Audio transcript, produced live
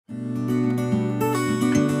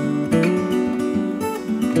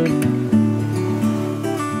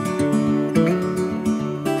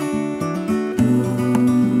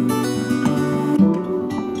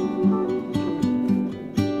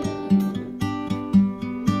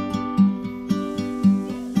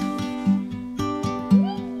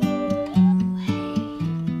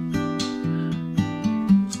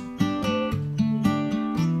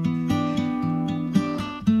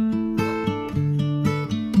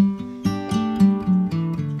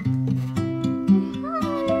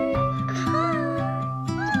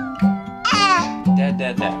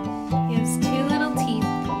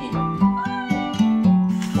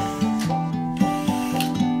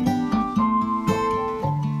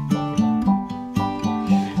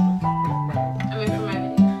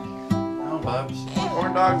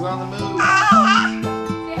dog's on the move.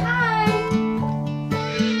 Say hi.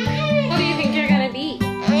 What do you think you're gonna be?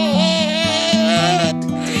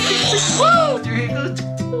 Woo! There he goes.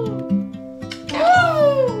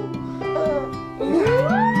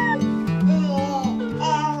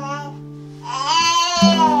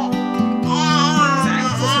 Zach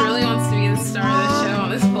just really wants to be the star of the show on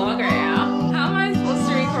this vlog right now. How am I supposed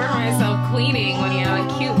to record myself cleaning when you have a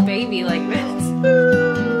cute baby like this?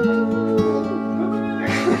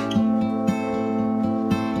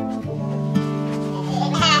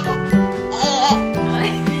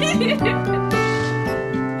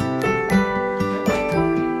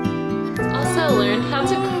 Also learned how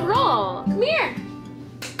to crawl. Come here.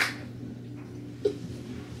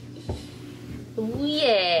 Ooh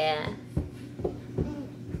yeah.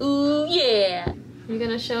 Ooh yeah. You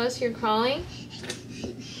gonna show us your crawling?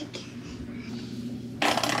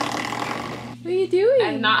 What are you doing?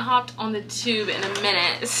 I've not hopped on the tube in a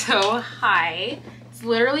minute, so hi. It's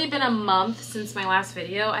literally been a month since my last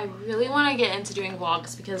video. I really want to get into doing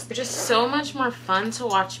vlogs because they're just so much more fun to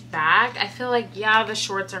watch back. I feel like, yeah, the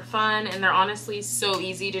shorts are fun and they're honestly so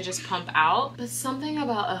easy to just pump out, but something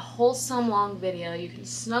about a wholesome long video, you can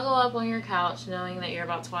snuggle up on your couch knowing that you're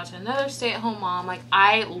about to watch another stay-at-home mom. Like,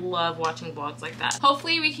 I love watching vlogs like that.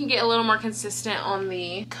 Hopefully we can get a little more consistent on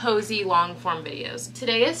the cozy long form videos.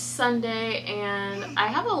 Today is Sunday and I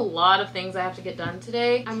have a lot of things I have to get done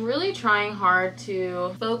today. I'm really trying hard to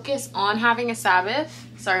focus on having a Sabbath.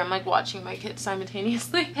 Sorry, I'm like watching my kids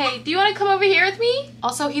simultaneously. Hey, do you want to come over here with me?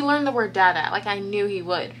 Also, he learned the word dada, like I knew he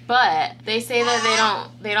would. But they say that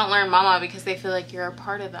they don't learn mama because they feel like you're a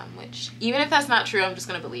part of them, which even if that's not true, I'm just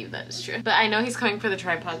gonna believe that it's true. But I know he's coming for the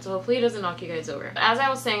tripod, so hopefully he doesn't knock you guys over. As I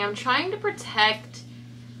was saying, I'm trying to protect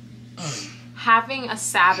having a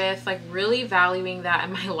Sabbath, like really valuing that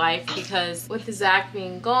in my life, because with Zach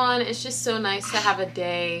being gone, it's just so nice to have a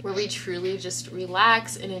day where we truly just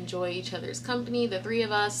relax and enjoy each other's company, the three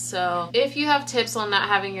of us. So if you have tips on not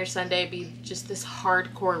having your Sunday be just this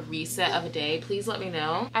hardcore reset of a day, please let me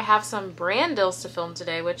know. I have some brand deals to film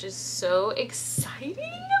today, which is so exciting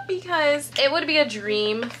because it would be a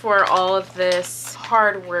dream for all of this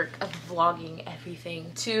hard work of vlogging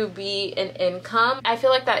everything to be an income. I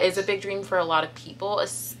feel like that is a big dream for a lot of people,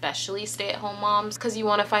 especially stay-at-home moms, because you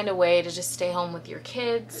want to find a way to just stay home with your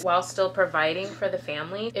kids while still providing for the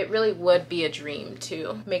family. It really would be a dream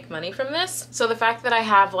to make money from this. So the fact that I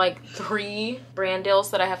have like 3 brand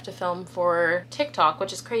deals that I have to film for TikTok,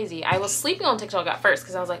 which is crazy. I was sleeping on TikTok at first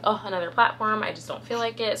because I was like, oh, another platform, I just don't feel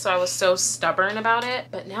like it. So I was so stubborn about it,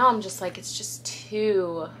 but now I'm just like, it's just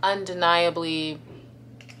too undeniably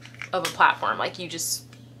of a platform. Like, you just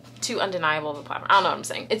too undeniable of a platform. I don't know what I'm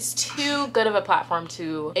saying. It's too good of a platform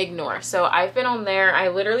to ignore. So I've been on there. I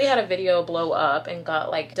literally had a video blow up and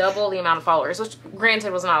got like double the amount of followers, which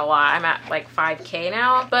granted was not a lot. I'm at like 5K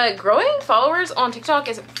now, but growing followers on TikTok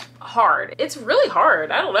is hard. It's really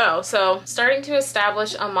hard. I don't know. So starting to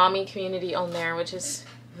establish a mommy community on there, which is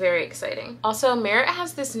very exciting. Also, Merritt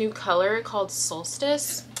has this new color called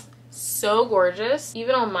Solstice. So gorgeous.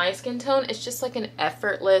 Even on my skin tone, it's just like an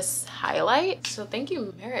effortless highlight. So thank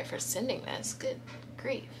you, Merritt, for sending this. Good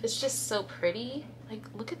grief. It's just so pretty. Like,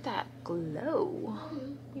 look at that glow.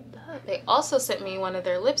 We love. They also sent me one of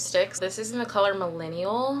their lipsticks. This is in the color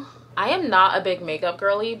Millennial. I am not a big makeup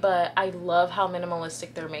girly, but I love how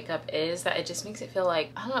minimalistic their makeup is, that it just makes it feel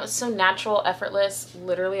like, I don't know, it's so natural, effortless,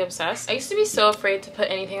 literally obsessed. I used to be so afraid to put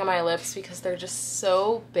anything on my lips because they're just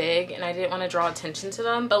so big and I didn't want to draw attention to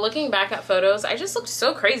them. But looking back at photos, I just looked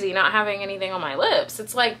so crazy not having anything on my lips.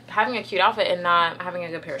 It's like having a cute outfit and not having a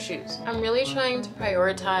good pair of shoes. I'm really trying to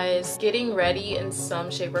prioritize getting ready in some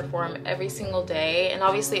shape or form every single day. And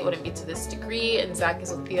obviously it wouldn't be to this degree, and Zach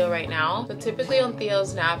is with Theo right now. But typically on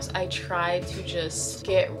Theo's naps, I try to just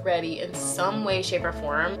get ready in some way, shape, or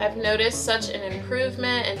form. I've noticed such an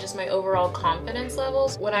improvement in just my overall confidence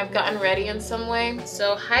levels when I've gotten ready in some way.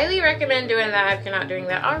 So highly recommend doing that if you're not doing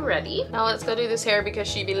that already. Now let's go do this hair because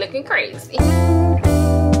she be looking crazy.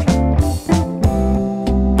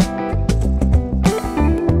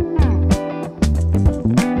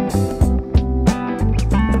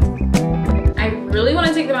 I really want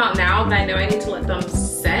to take them out now, but I know I need to let them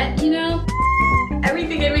set, you know?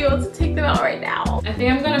 Everything in me wants to take them out right now. I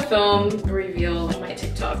think I'm gonna film a reveal on my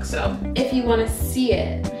TikTok, so if you want to see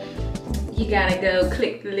it, you gotta go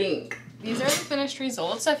click the link. These are the finished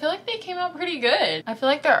results. I feel like they came out pretty good. I feel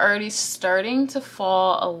like they're already starting to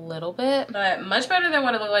fall a little bit, but much better than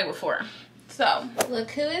what it looked like before. So,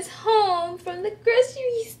 look who is home from the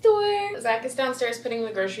grocery store. Zach is downstairs putting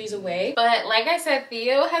the groceries away. But like I said,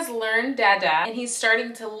 Theo has learned Dada, and he's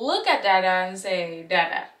starting to look at Dada and say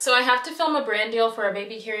Dada. So I have to film a brand deal for a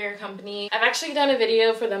baby carrier company. I've actually done a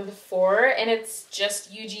video for them before, and it's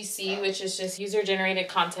just UGC, which is just user-generated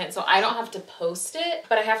content. So I don't have to post it,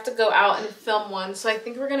 but I have to go out and film one. So I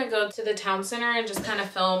think we're gonna go to the town center and just kind of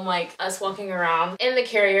film like us walking around in the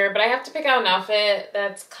carrier. But I have to pick out an outfit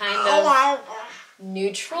that's kind of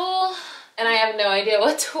neutral, and I have no idea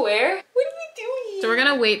what to wear. What are we doing? So we're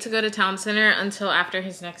gonna wait to go to town center until after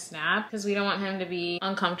his next nap because we don't want him to be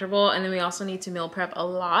uncomfortable, and then we also need to meal prep a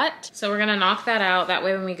lot. So we're gonna knock that out. That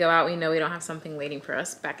way when we go out, we know we don't have something waiting for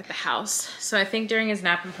us back at the house. So I think during his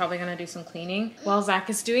nap, I'm probably gonna do some cleaning while Zach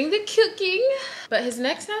is doing the cooking. But his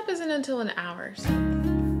next nap isn't until an hour, so.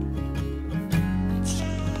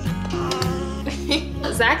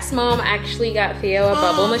 Zach's mom actually got Theo a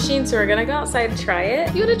bubble machine, so we're gonna go outside and try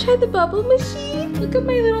it. You wanna try the bubble machine? Look at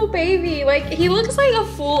my little baby. Like, he looks like a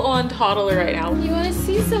full-on toddler right now. You wanna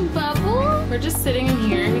see some bubble? We're just sitting in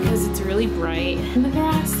here because it's really bright in the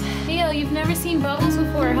grass. Theo, you've never seen bubbles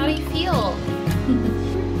before. How do you feel?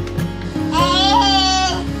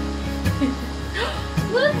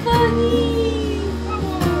 Look, Bunny!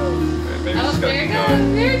 Oh, there it goes,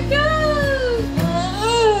 there it goes!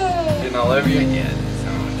 Getting all over you again.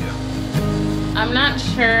 I'm not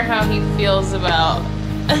sure how he feels about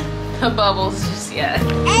the bubbles just yet.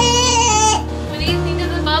 What do you think of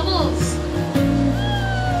the bubbles?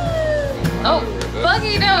 Oh,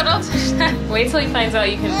 Buggy, no, don't touch that. Wait till he finds out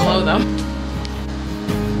you can blow them.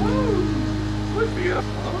 Look, Theo.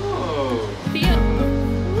 Oh. Theo.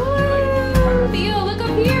 Whoa. Theo, look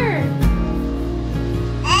up here.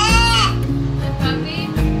 Look, Buggy.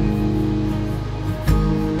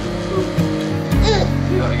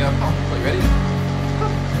 Theo, I got a pop. Are you ready?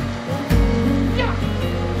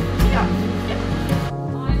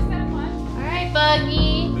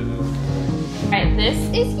 Buggy. Alright, this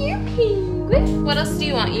is your penguin. What else do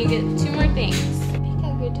you want? You get 2 more things. Pick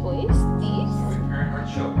out your toys. These.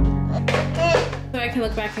 So I can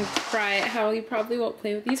look back and cry at how he probably won't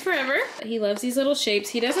play with these forever. But he loves these little shapes.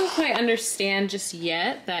 He doesn't quite understand just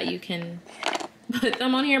yet that you can put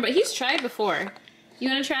them on here, but he's tried before. You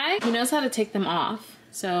want to try? He knows how to take them off.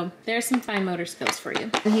 So there's some fine motor skills for you.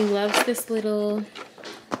 And he loves this little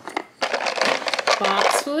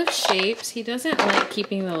box full of shapes. He doesn't like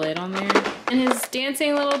keeping the lid on there. And his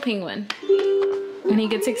dancing little penguin. When he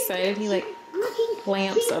gets excited, he like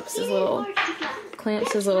clamps his little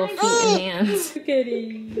feet and hands. Look at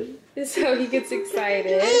him. This is how he gets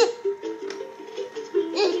excited.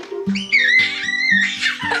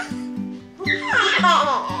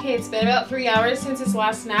 Okay, it's been about 3 hours since his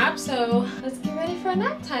last nap, so let's get ready for a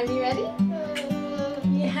nap time. You ready?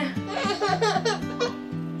 Yeah.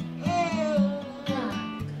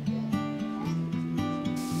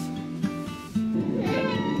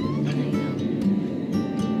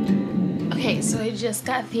 Okay, so I just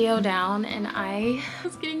got Theo down and I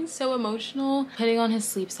was getting so emotional putting on his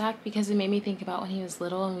sleep sack because it made me think about when he was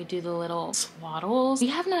little and we do the little swaddles. We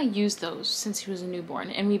have not used those since he was a newborn,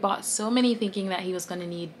 and we bought so many thinking that he was going to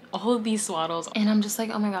need all of these swaddles, and I'm just like,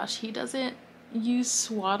 oh my gosh, he doesn't use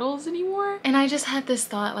swaddles anymore. And I just had this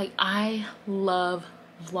thought, like, I love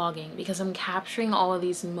vlogging because I'm capturing all of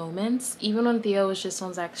these moments. Even when Theo was just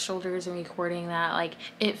on Zach's shoulders and recording that, like,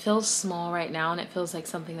 it feels small right now and it feels like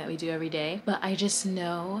something that we do every day, but I just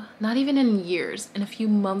know, not even in years, in a few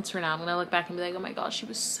months from now, I'm gonna look back and be like, oh my gosh, she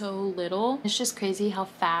was so little. It's just crazy how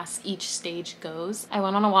fast each stage goes. I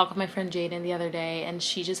went on a walk with my friend Jaden the other day, and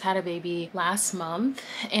she just had a baby last month,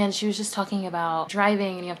 and she was just talking about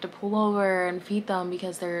driving and you have to pull over and feed them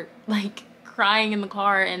because they're like crying in the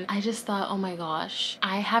car. And I just thought, oh my gosh,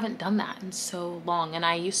 I haven't done that in so long. And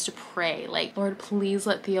I used to pray, like, Lord, please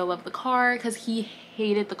let Theo love the car, because he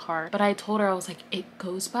hated the car. But I told her, I was like, it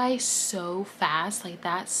goes by so fast. Like,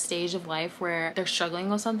 that stage of life where they're struggling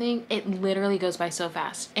with something, it literally goes by so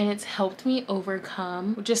fast. And it's helped me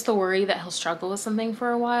overcome just the worry that he'll struggle with something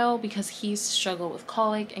for a while, because he's struggled with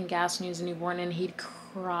colic and gas when he was a newborn, and he'd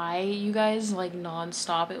cry, you guys, like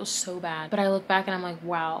non-stop. It was so bad. But I look back and I'm like,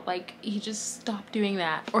 wow, like, he just stopped doing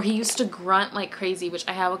that. Or he used to grunt like crazy, which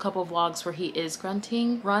I have a couple vlogs where he is grunt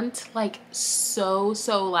like so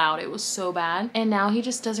loud. It was so bad. And now he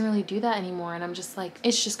just doesn't really do that anymore, and I'm just like,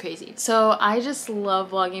 it's just crazy. So I just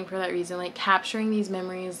love vlogging for that reason, like capturing these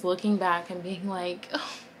memories, looking back and being like,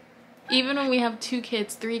 oh, Even when we have 2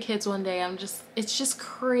 kids, 3 kids one day, it's just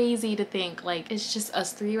crazy to think like it's just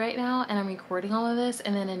us 3 right now and I'm recording all of this,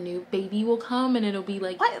 and then a new baby will come and it'll be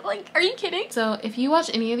like, what? Like, are you kidding? So if you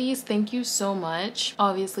watch any of these, thank you so much.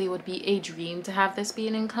 Obviously it would be a dream to have this be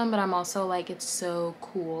an income, but I'm also like, it's so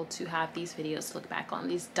cool to have these videos to look back on,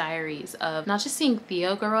 these diaries of not just seeing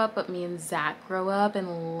Theo grow up, but me and Zach grow up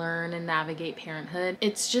and learn and navigate parenthood.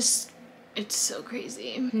 It's so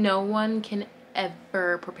crazy. No one can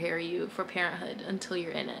ever prepare you for parenthood until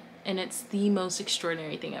you're in it, and it's the most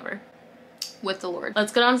extraordinary thing ever with the Lord.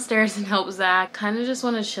 Let's go downstairs and help Zach. Kind of just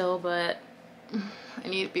want to chill, but I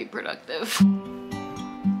need to be productive.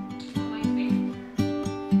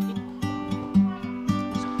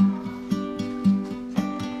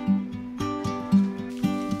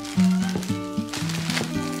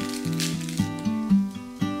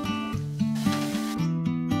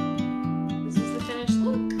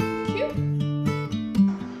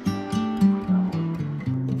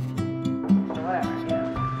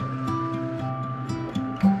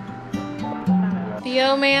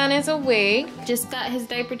 Theo man is awake. Just got his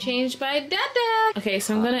diaper changed by Dada. Okay,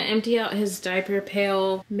 so I'm gonna empty out his diaper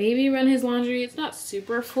pail, maybe run his laundry. It's not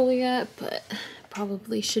super full yet, but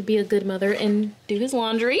probably should be a good mother and do his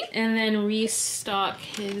laundry, and then restock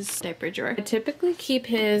his diaper drawer. I typically keep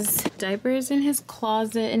his diapers in his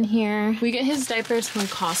closet in here. We get his diapers from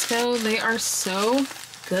Costco. They are so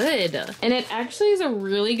good, and it actually is a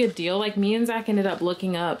really good deal. Like, me and Zach ended up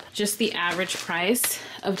looking up just the average price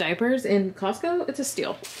of diapers in Costco. It's a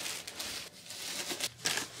steal.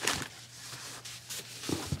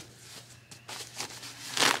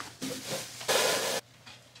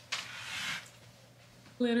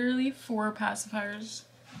 Literally 4 pacifiers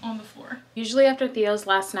on the floor. Usually after Theo's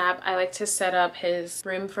last nap, I like to set up his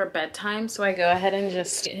room for bedtime. So I go ahead and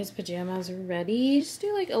just get his pajamas ready. Just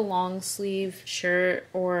do like a long sleeve shirt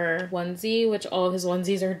or onesie, which all of his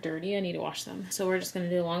onesies are dirty. I need to wash them. So we're just gonna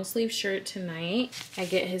do a long sleeve shirt tonight. I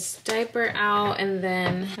get his diaper out, and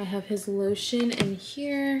then I have his lotion in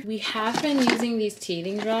here. We have been using these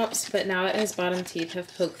teething drops, but now that his bottom teeth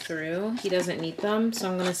have poked through, he doesn't need them. So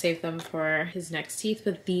I'm gonna save them for his next teeth,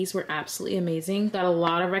 but these were absolutely amazing. Got a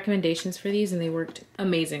lot of recommendations for these and they worked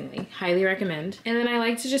amazingly. Highly recommend. And then I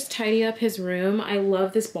like to just tidy up his room. I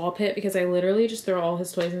love this ball pit because I literally just throw all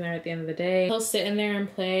his toys in there at the end of the day. He'll sit in there and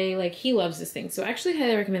play. Like, he loves this thing. So I actually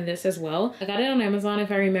highly recommend this as well. I got it on Amazon. If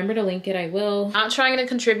I remember to link it, I will. Not trying to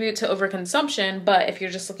contribute to overconsumption, but if you're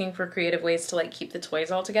just looking for creative ways to like keep the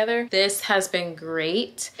toys all together, this has been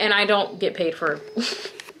great. And I don't get paid for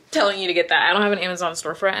telling you to get that. I don't have an Amazon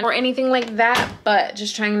storefront or anything like that, but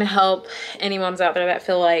just trying to help any moms out there that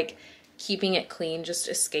feel like keeping it clean just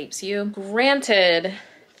escapes you. Granted,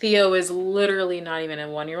 Theo is literally not even a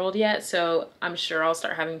 1-year-old yet, so I'm sure I'll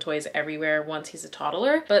start having toys everywhere once he's a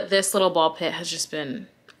toddler, but this little ball pit has just been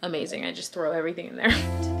amazing. I just throw everything in there.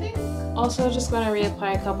 Also, just gonna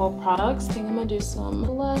reapply a couple products. I think I'm gonna do some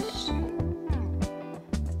blush.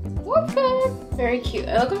 Okay. Very cute.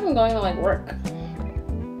 I look like I'm going to like work.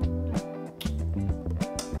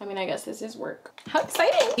 I guess this is work. How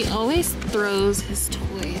exciting! He always throws his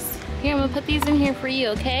toys. Here, I'm gonna put these in here for you,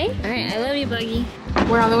 okay? All right, I love you, Buggy.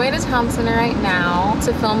 We're on the way to Town Center right now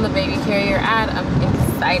to film the baby carrier ad. I'm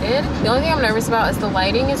excited. The only thing I'm nervous about is the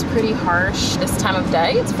lighting is pretty harsh this time of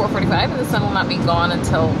day. It's 4:45 and the sun will not be gone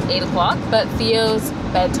until 8 o'clock. But Theo's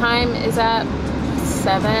bedtime is at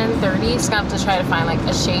 7:30. Just gonna have to try to find like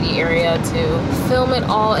a shady area to film it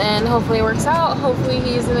all in. Hopefully it works out. Hopefully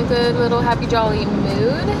he's in a good little happy jolly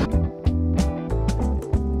mood.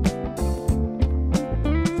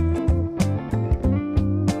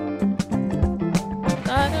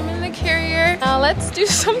 Got him in the carrier. Now let's do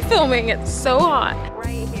some filming. It's so hot.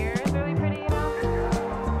 Right here is really pretty, you know?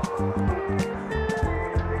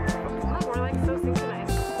 We're like so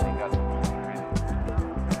synchronized.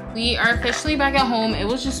 We are officially back at home. It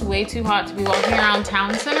was just way too hot to be walking around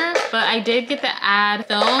Town Center, but I did get the ad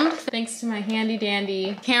filmed thanks to my handy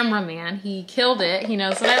dandy cameraman. He killed it. He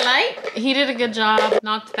knows what I like. He did a good job,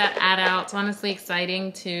 knocked that ad out. It's honestly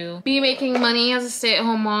exciting to be making money as a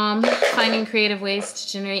stay-at-home mom. Finding creative ways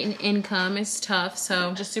to generate an income is tough, so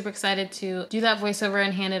I'm just super excited to do that voiceover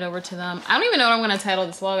and hand it over to them. I don't even know what I'm gonna title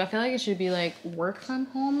this vlog. I feel like it should be like work from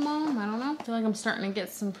home mom. I don't know. I feel like I'm starting to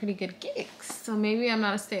get some pretty good gigs, so maybe I'm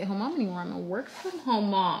not a stay-at-home mom anymore. I'm a work from home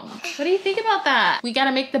mom. What do you think about that? We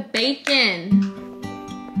gotta make the bacon.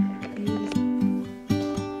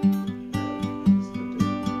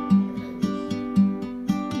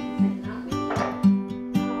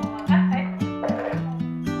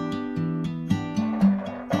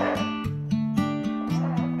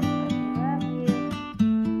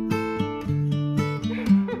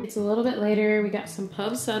 little bit later. We got some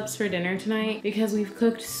pub subs for dinner tonight because we've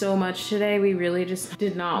cooked so much today. We really just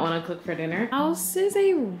did not want to cook for dinner. House is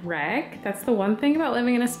a wreck. That's the one thing about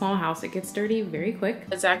living in a small house. It gets dirty very quick.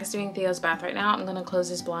 Zach is doing Theo's bath right now. I'm gonna close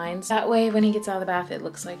his blinds. That way when he gets out of the bath, it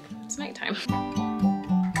looks like it's nighttime.